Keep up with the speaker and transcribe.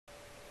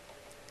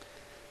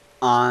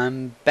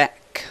I'm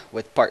back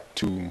with part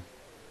 2.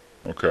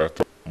 Okay, I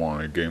thought I'm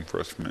on a game for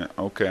us a minute.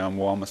 Okay, I'm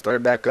gonna start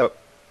it back up,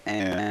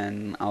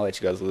 and I'll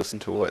let you guys listen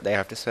to what they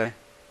have to say.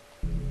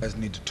 You guys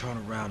need to turn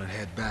around and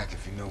head back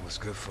if you know what's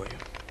good for you.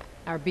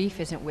 Our beef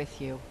isn't with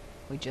you.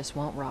 We just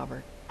want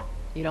Robert.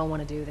 You don't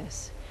want to do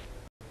this.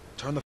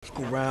 Turn the f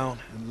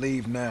around and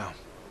leave now.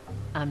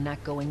 I'm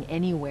not going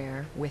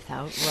anywhere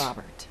without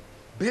Robert.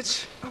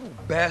 Bitch, I will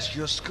bash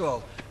your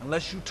skull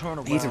unless you turn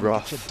around. He's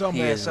rough. And get your dumb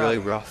He ass is really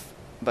out. rough,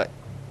 but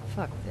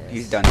Fuck this.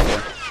 he's done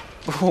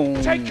for.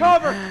 Boom. Take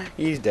cover!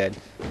 He's dead.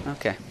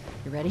 Okay,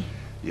 You ready?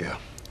 Yeah.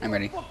 I'm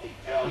ready.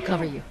 I'll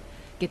cover you.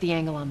 Get the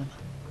angle on them.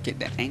 Get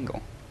the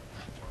angle.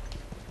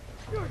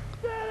 You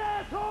dead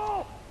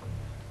asshole!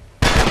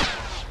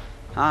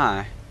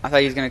 Hi. I thought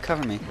he was gonna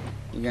cover me.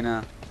 You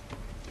gonna?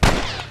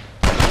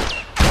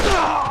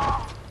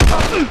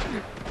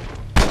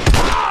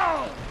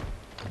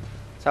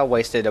 So I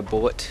wasted a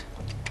bullet.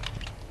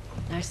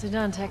 Nicely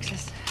done,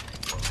 Texas.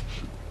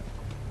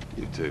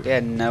 You too. They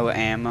had no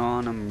ammo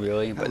on them,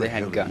 really, but How they the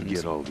hell had did you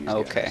guns. get all these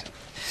Okay.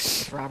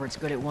 guys? If Robert's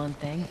good at one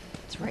thing,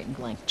 it's writing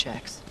blank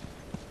checks.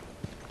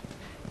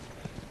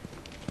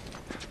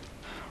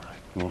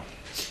 Well,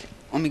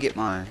 Let me get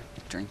my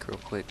drink real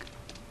quick.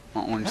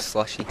 Want one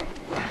slushy?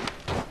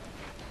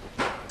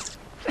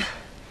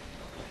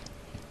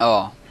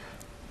 Oh.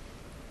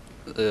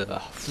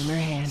 Ugh. In your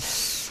hand.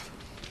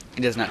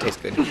 It does not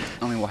taste good.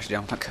 Let me wash it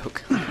down with my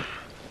Coke.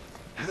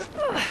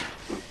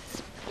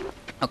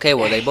 Okay,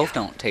 well, they both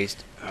don't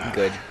taste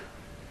good.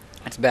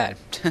 That's bad.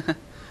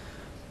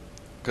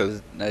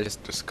 Because that is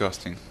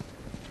disgusting.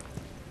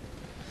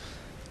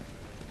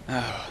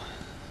 Oh.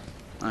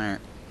 Alright.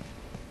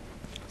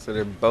 So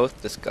they're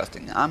both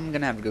disgusting. I'm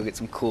gonna have to go get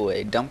some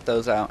Kool-Aid. Dump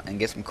those out and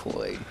get some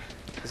Kool-Aid.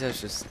 Because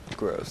that's just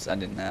gross. I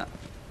did not.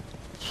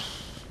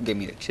 Gave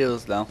me the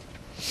chills, though.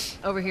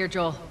 Over here,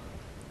 Joel.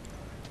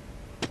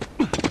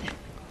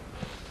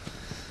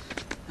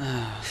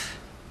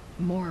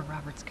 More of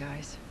Robert's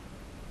guys.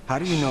 How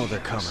do you know they're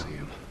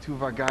coming? Two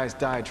of our guys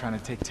died trying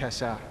to take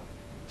Tess out.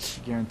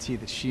 I guarantee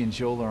that she and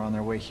Joel are on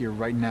their way here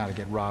right now to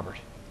get Robert.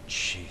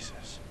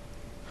 Jesus.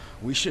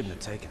 We shouldn't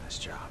have taken this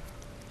job.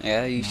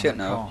 Yeah, you Not should a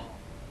know. call.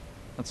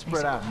 Let's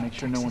spread out and make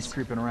sure no one's Texas.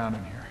 creeping around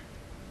in here.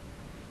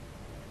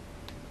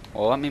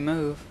 Well, let me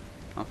move.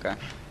 Okay.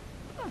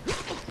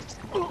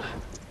 Move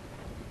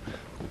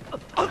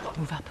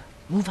up.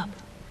 Move up.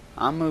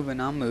 I'm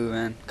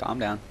moving. Calm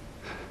down.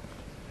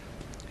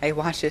 Hey,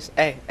 watch this.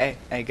 Hey,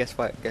 guess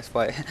what? Guess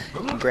what?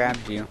 He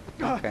grabbed you.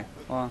 Okay.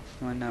 Well,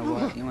 you wanna know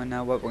what? You wanna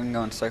know what? We're gonna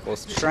go in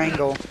circles.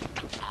 Strangle.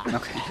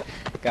 Okay.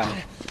 Got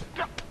him.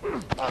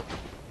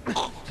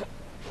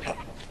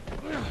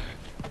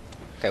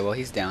 Okay, well,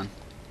 he's down.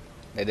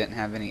 They didn't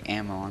have any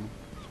ammo on him.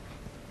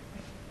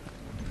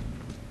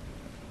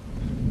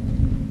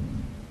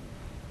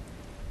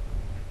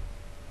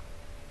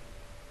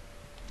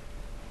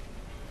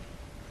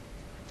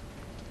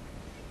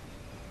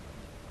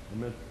 I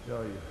meant to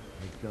tell you, I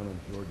was down on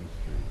Jordan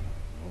Street.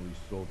 All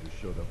these soldiers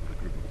showed up with a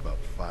group of about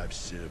 5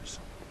 civs,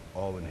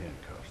 all in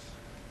handcuffs.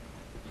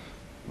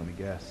 Let me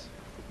guess.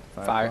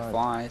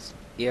 Fireflies.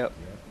 Yep.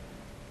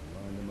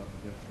 They lined them up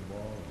against the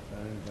wall,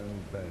 and bang,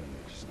 bang, bang.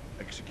 They just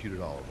executed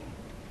all of them.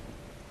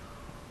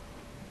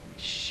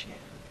 Shit.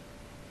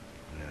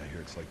 Yeah, I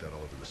hear it's like that all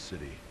over the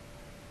city.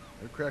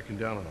 They're cracking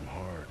down on them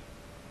hard.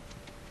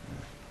 I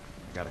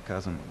got a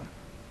cousin with him.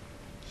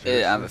 I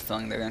have a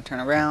feeling they're gonna turn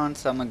around,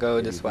 so I'm gonna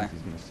go this way.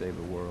 He's gonna save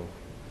the world.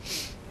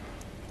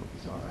 Hope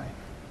he's alright.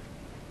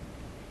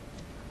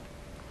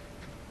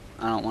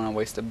 I don't want to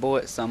waste a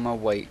bullet, so I'm gonna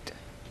wait.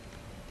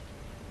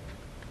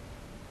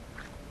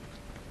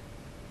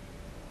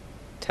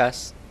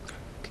 Tess,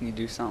 can you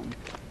do something?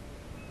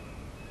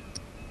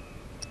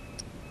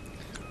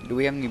 Do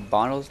we have any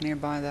bottles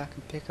nearby that I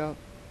can pick up?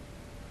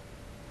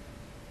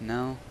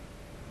 No.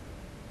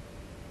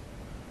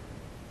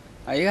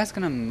 Are you guys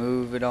gonna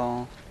move at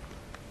all?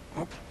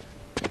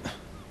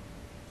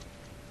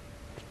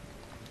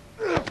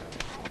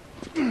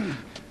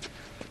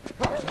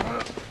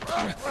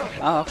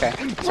 Oh, okay.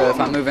 So if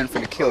I move in for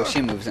the kill,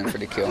 she moves in for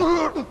the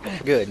kill.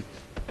 Good.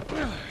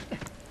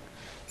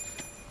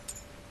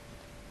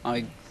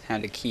 I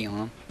had a key on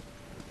him.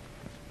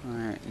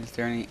 Alright, is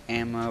there any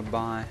ammo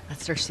by?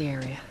 Let's search the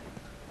area.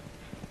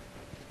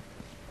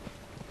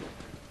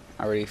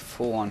 Already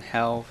full on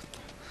health.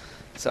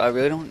 So I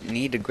really don't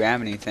need to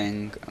grab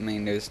anything. I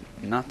mean, there's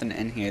nothing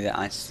in here that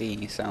I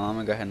see, so I'm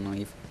gonna go ahead and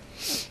leave.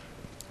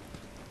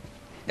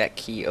 That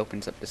key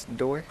opens up this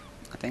door,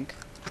 I think.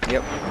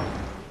 Yep.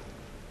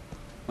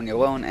 When you're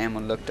low on ammo,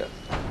 look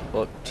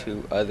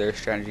to other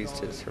strategies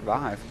to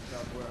survive.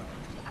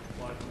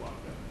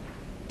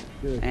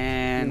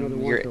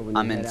 And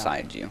I'm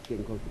inside you.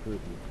 Getting close to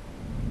cruising.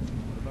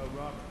 What about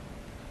Robert?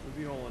 Who's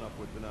he holing up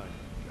with tonight?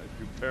 Guy's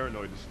too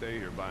paranoid to stay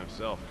here by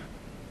himself.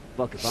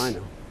 Fuck if I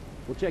know.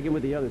 We'll check in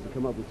with the others and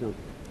come up with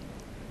something.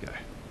 Okay.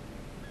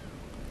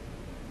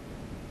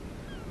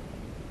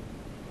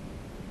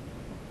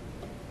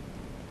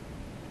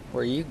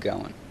 Where are you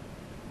going?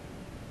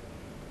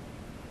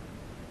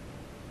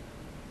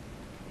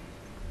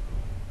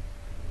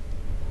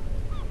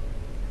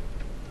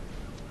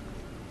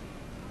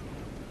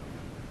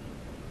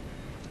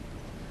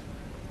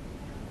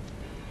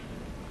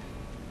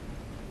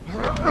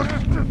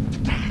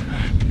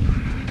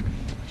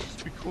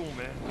 Cool,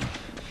 man.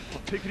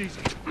 Take it easy.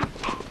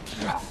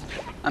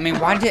 I mean,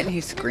 why didn't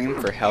he scream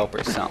for help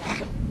or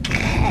something?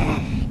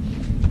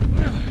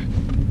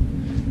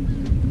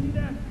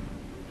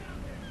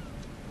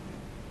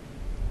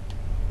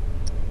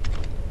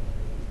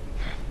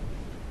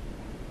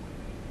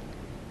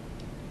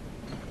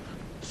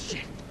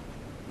 Shit.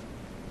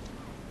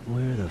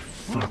 Where the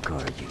fuck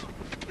are you?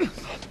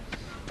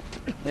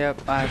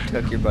 Yep, I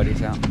took your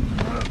buddies out.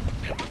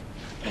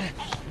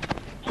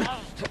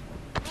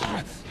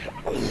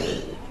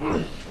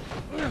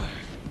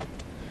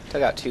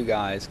 Took out 2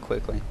 guys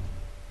quickly.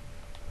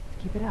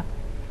 Keep it up.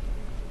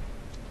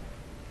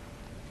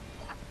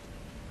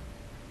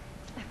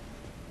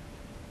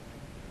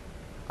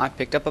 I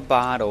picked up a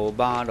bottle,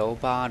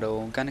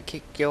 gonna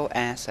kick your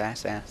ass.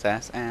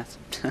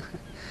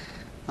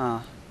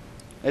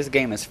 This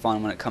game is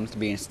fun when it comes to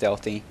being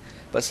stealthy,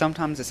 but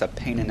sometimes it's a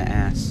pain in the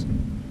ass.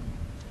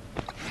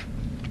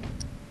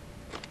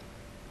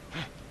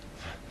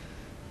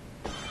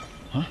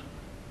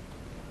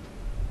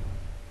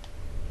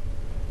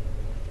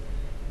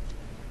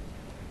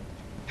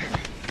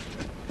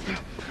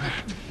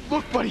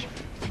 Look, buddy,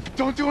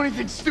 don't do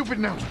anything stupid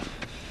now.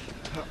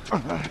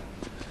 I'm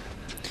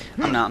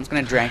not. I'm just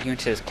gonna drag you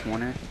into this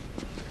corner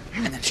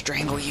and then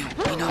strangle you.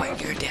 You know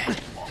what? You're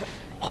dead.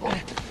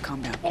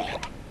 Calm down.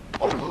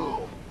 I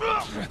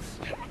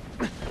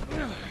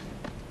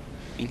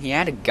mean, he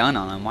had a gun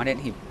on him. Why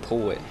didn't he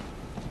pull it?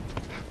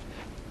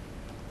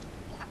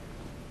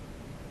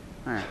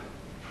 Alright.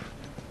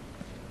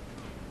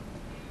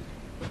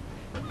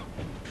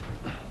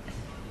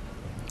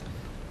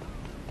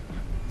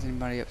 Is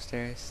anybody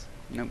upstairs?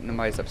 Nope,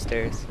 nobody's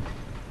upstairs.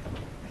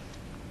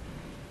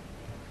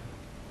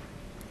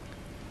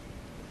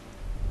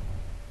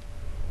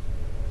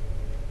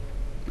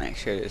 Make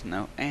sure there's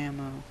no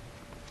ammo.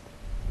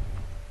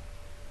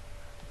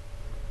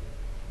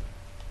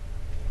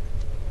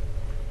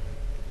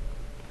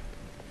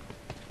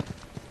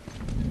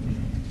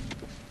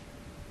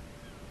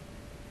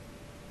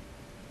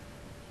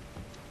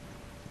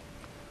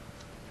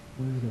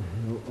 Where the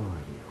hell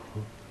are you? Huh?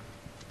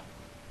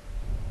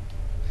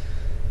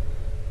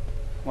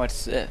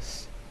 What's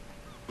this?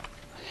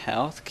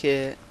 Health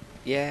kit.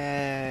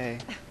 Yay.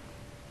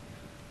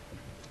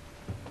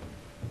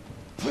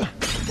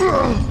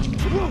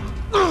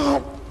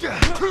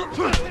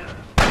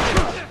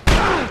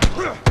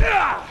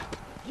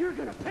 You're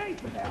gonna pay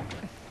for that.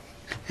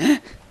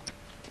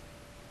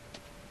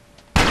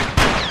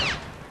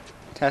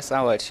 Tess,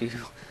 I'll let you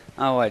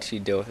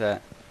deal with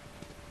that.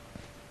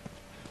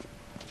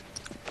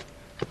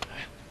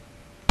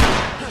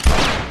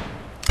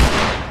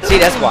 See,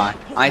 that's why.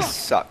 I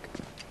suck.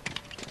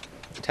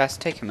 Tess,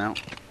 take him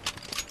out.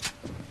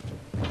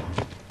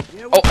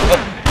 Oh,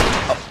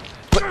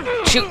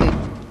 quit shooting.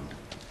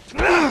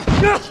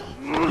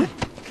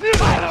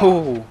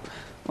 Oh,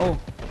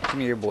 give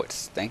me your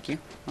bullets. Thank you.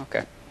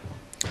 Okay.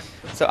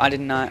 So I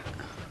did not.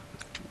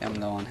 I'm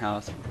low on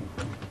health.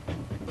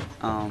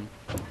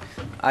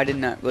 I did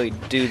not really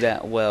do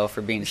that well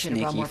for being Should've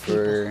brought sneaky more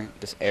for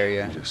this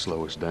area, Just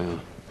slow us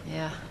down.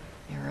 Yeah,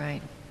 you're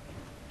right.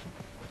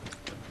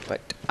 but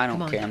I don't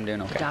Come on. care. I'm doing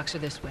The okay. docks are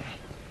this way.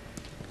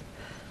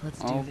 Let's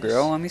do Oh, this.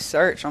 girl, let me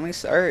search. Let me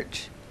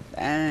search.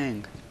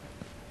 Dang.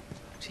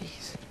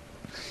 Jeez.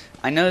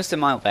 I noticed in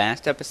my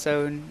last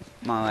episode,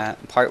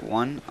 part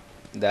 1,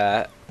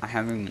 that I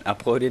haven't even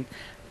uploaded.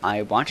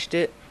 I watched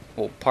it,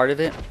 well, part of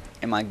it,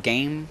 and my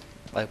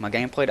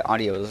gameplay to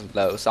audio is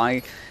low. So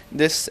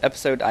this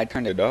episode, I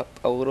turned it up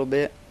a little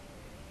bit,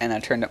 and I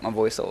turned up my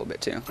voice a little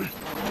bit too,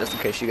 just in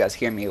case you guys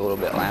hear me a little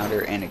bit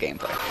louder in the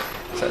gameplay.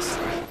 So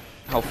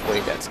hopefully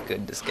that's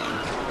good this game.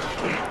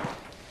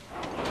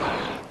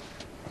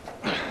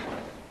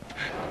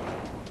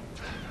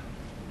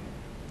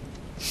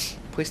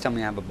 Please tell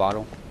me I have a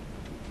bottle.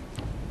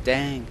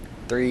 Dang.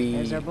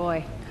 There's our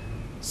boy.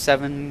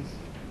 7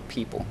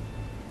 people.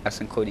 That's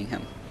including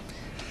him.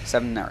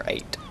 7 or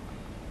 8.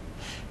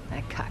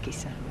 That cocky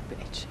son of a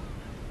bitch.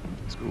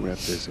 Let's go wrap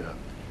this up.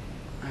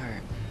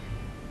 Alright.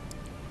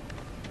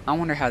 I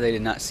wonder how they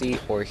did not see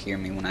or hear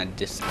me when I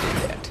just did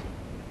that.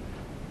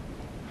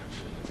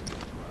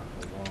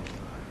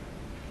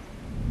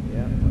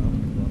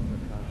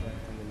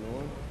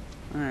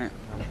 Alright.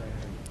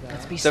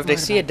 Let's be So if they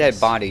smart see a about dead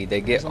this. body, they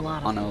There's get a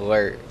lot of on them.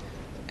 alert.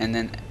 And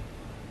then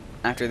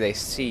after they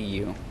see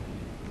you,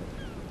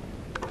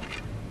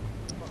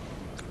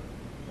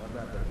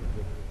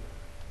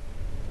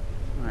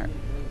 alright.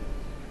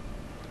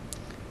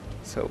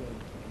 So,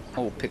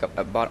 oh, pick up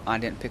a bottle. I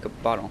didn't pick up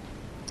a bottle.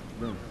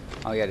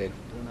 Oh, yeah, I did.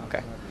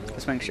 Okay.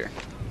 Let's make sure.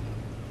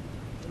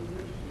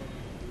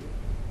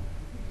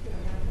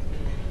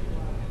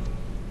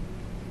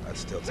 I'd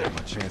still take my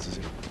chances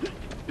here.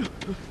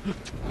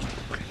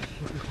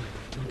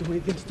 Don't do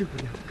anything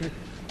stupid now, okay?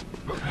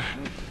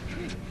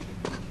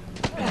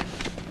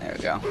 There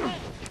we go.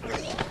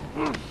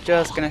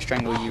 Just gonna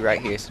strangle you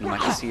right here so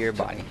nobody can see your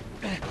body.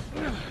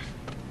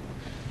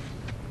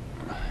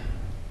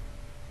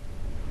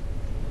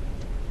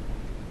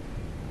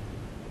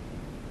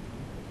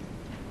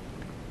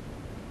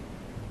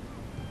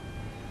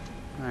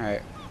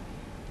 Alright.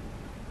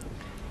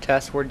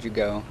 Tess, where'd you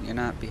go? You're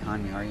not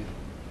behind me, are you?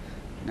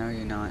 No,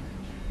 you're not.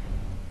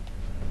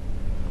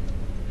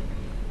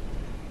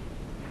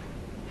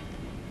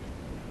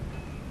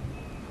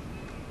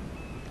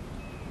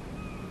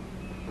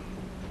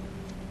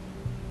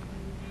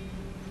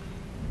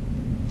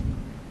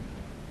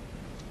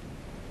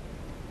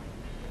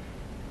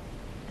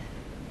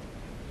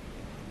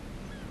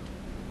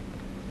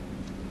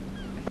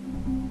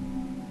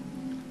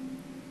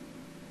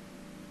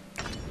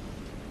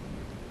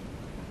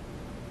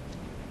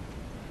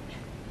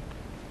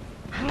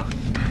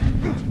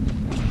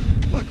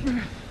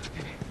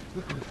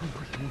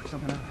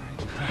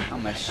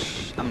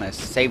 I'm gonna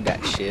save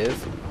that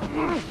shiv.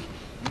 And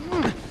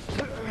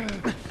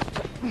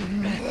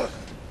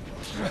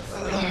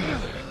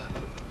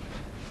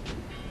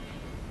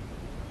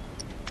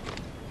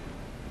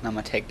I'm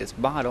gonna take this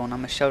bottle and I'm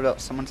gonna shove it up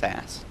someone's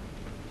ass.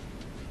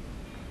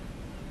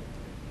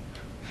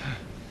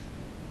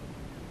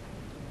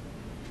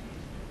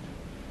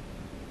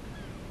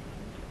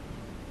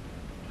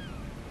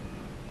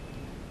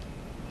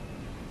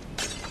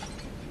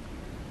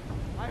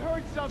 I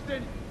heard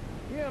something!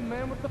 Yeah,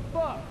 man, what the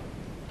fuck?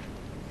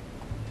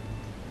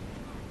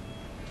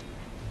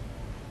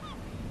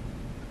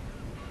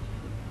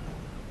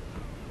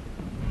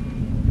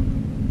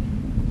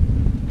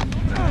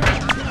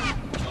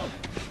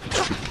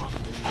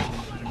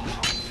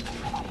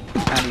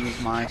 How to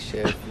use my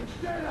shiv.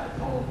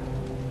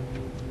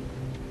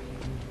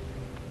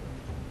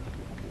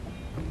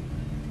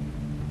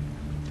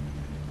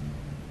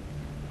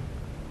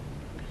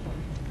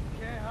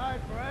 Can't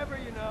hide forever,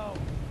 you know.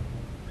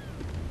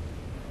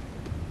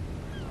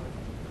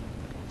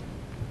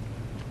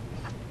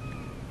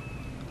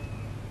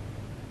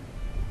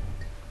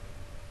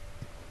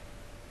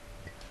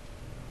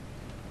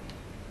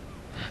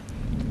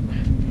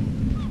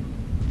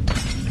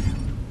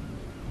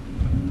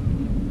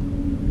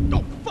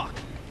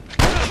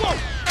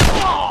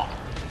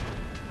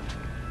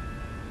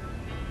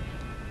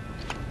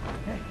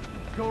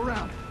 Go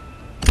around.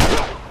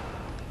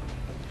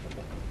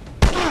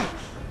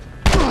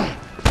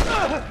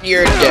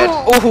 You're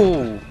dead.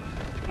 Ooh.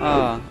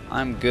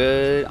 I'm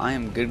good. I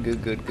am good.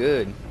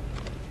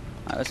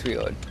 Alright, let's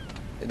reload.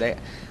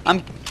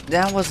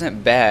 That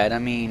wasn't bad. I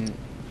mean,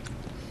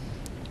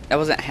 that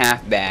wasn't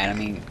half bad. I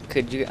mean,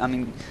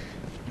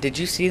 did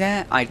you see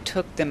that? I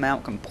took them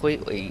out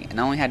completely, and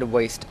I only had to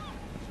waste,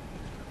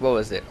 what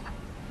was it?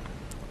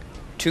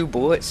 2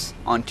 bullets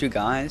on 2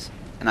 guys,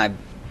 and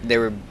they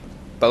were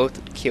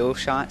both kill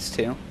shots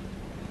too.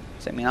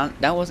 So I mean,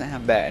 that wasn't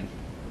half bad.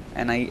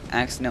 And I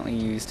accidentally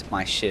used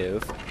my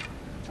shiv.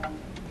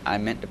 I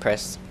meant to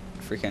press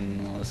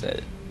freaking, what was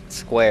it?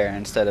 Square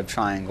instead of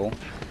triangle.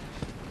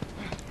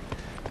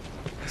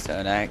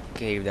 So that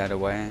gave that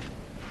away.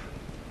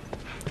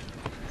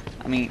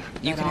 I mean,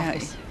 you can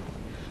have.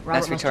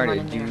 That's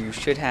retarded. You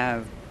should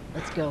have.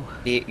 Let's go.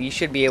 You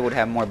should be able to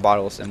have more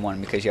bottles than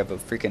one because you have a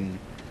freaking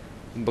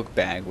book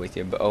bag with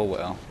you. But oh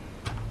well.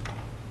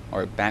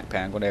 Or a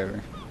backpack,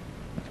 whatever.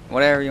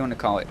 Whatever you want to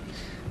call it.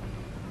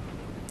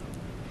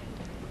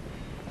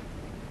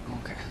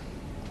 Okay.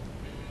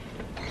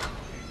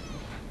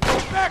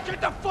 Back, get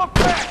the fuck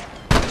back!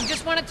 You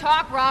just want to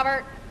talk,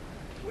 Robert.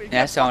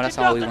 Yeah, that's all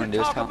we want to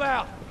do is talk.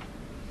 About.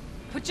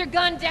 Put your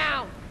gun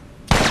down.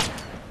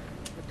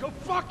 Go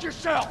fuck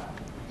yourself!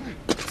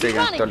 So you're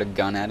gonna throw the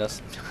gun at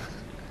us?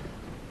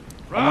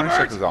 I want to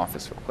check his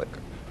office real quick.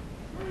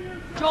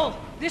 Joel,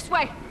 this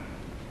way.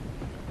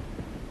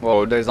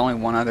 Whoa, there's only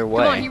one other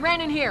way. Come on, he ran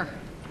in here.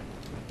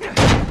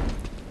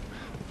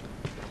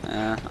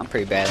 I'm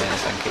pretty bad at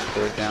this. I can kick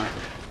doors down.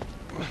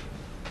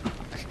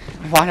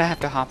 Why'd I have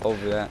to hop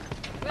over that?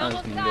 That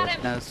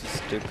was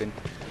just stupid.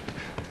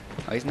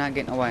 Oh, he's not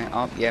getting away.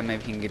 Oh, yeah,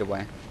 maybe he can get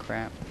away.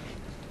 Crap.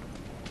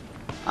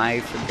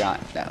 I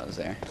forgot that was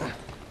there.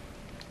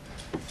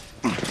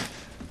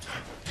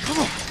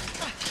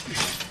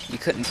 You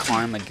couldn't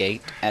climb a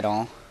gate at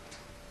all?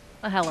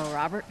 Well, hello,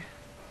 Robert.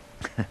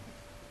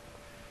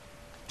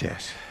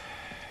 Tess.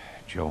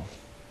 Joel.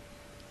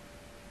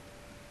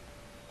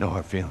 No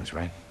hard feelings,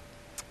 right?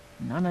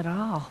 None at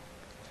all.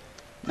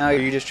 No,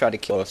 you just tried to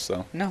kill us,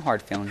 so no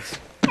hard feelings.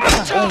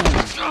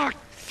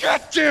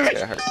 God damn it!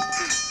 That hurt.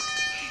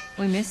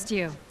 We missed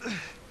you.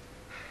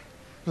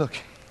 Look,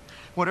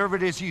 whatever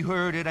it is you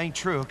heard, it ain't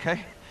true,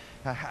 okay?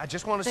 I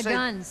just want to The say...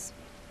 guns.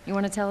 You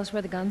want to tell us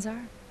where the guns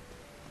are?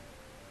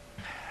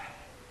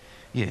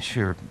 Yeah,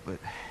 sure, but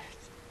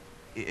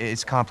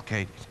it's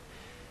complicated.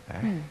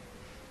 All right?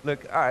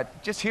 Look, all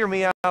right, just hear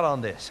me out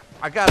on this.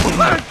 I got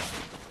to...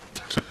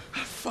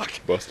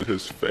 Fuck. Busted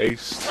his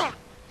face.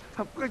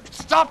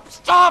 Stop!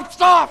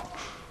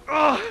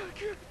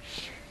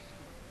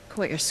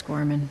 Quit your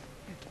squirming.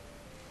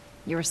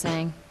 You were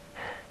saying?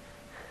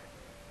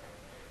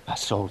 I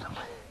sold him.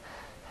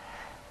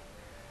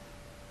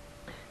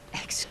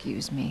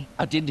 Excuse me.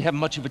 I didn't have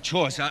much of a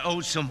choice. I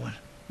owed someone.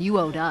 You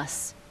owed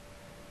us.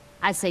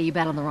 I'd say you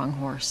bet on the wrong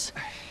horse.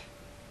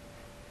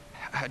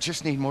 I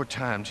just need more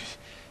time. Just,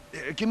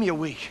 give me a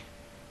week.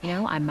 You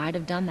know, I might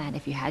have done that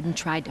if you hadn't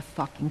tried to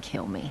fucking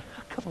kill me.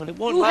 Come on, it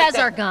won't Who like has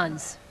that. our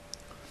guns?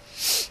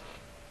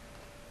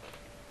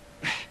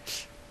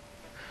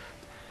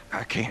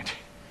 I can't.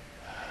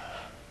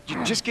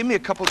 Just give me a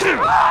couple.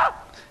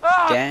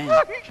 Dang.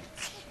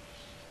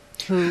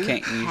 Who You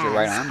can't use your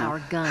right has arm now. our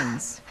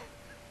guns?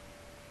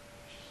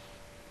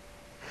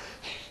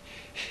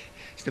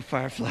 It's the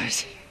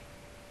Fireflies.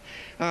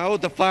 I owe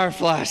the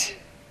Fireflies.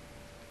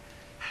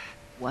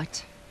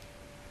 What?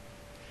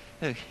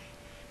 Look,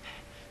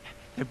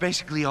 they're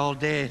basically all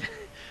dead.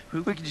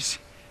 We could just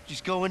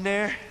go in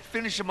there,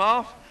 finish them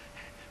off.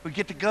 We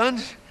get the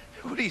guns.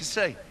 What do you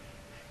say?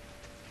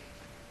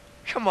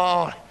 Come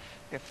on.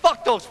 Yeah,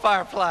 fuck those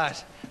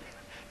Fireflies.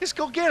 Let's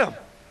go get them.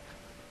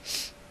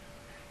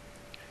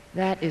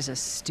 That is a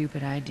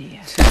stupid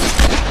idea.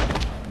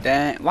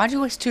 Dang. Why'd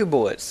you waste 2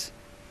 bullets?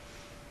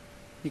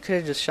 You could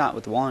have just shot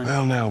with 1.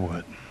 Well, now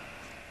what?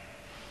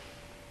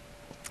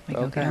 We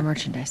go Okay. get our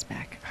merchandise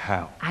back.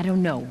 How? I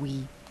don't know.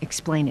 We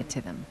explain it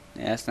to them.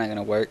 Yeah, it's not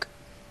gonna work.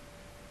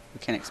 We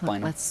can't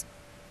explain it. Let's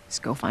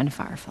go find a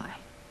Firefly.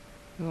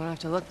 We won't have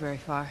to look very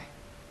far.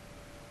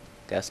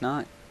 Guess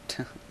not.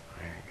 There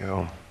you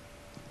go.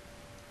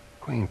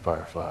 Queen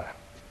Firefly.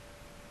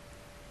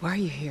 Why are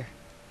you here?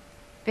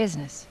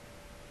 Business.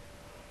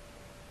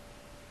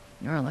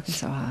 You're looking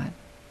so hot.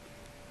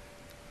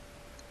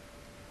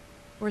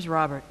 Where's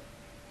Robert?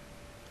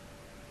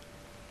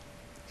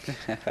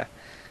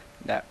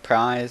 That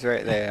prize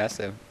right there. That's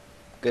a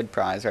good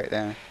prize right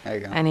there. There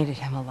you go. I needed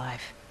him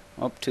alive.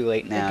 Oh, too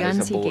late now. The There's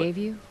guns a he bullet. gave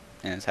you,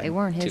 Yeah, it's they had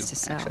weren't 2, his to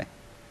sell. actually.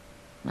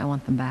 I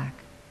want them back.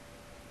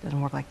 Doesn't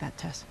work like that,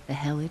 Tess. The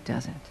hell it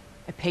doesn't.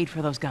 I paid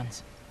for those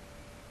guns.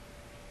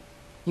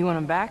 You want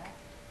them back?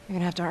 You're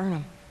gonna have to earn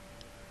them.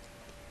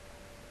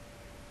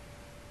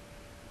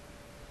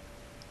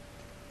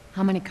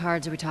 How many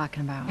cards are we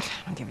talking about?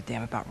 I don't give a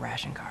damn about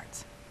ration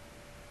cards.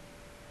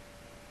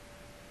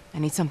 I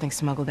need something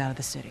smuggled out of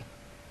the city.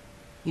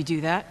 You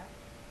do that,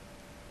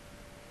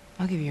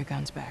 I'll give you your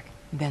guns back.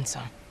 Then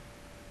some.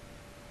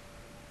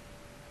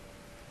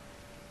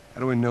 How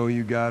do we know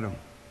you got them?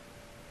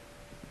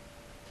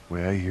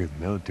 Well, I hear the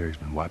military's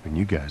been wiping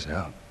you guys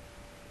out.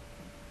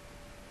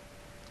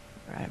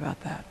 Right about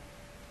that.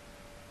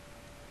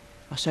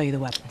 I'll show you the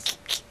weapons.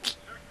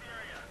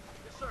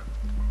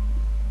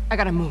 I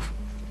gotta move.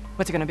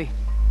 What's it gonna be?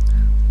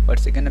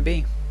 What's it gonna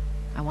be?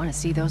 I want to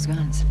see those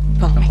guns.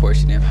 Follow me. Of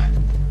course you do.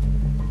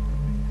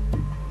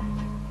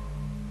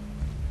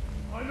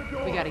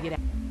 We gotta get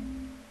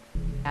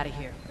out of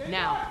here.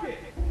 Now.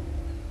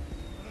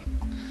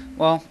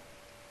 Well,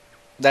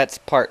 that's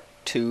part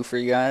 2 for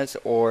you guys,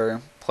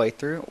 or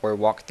playthrough, or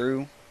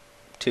walkthrough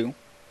 2,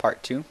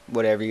 part 2,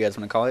 whatever you guys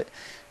want to call it.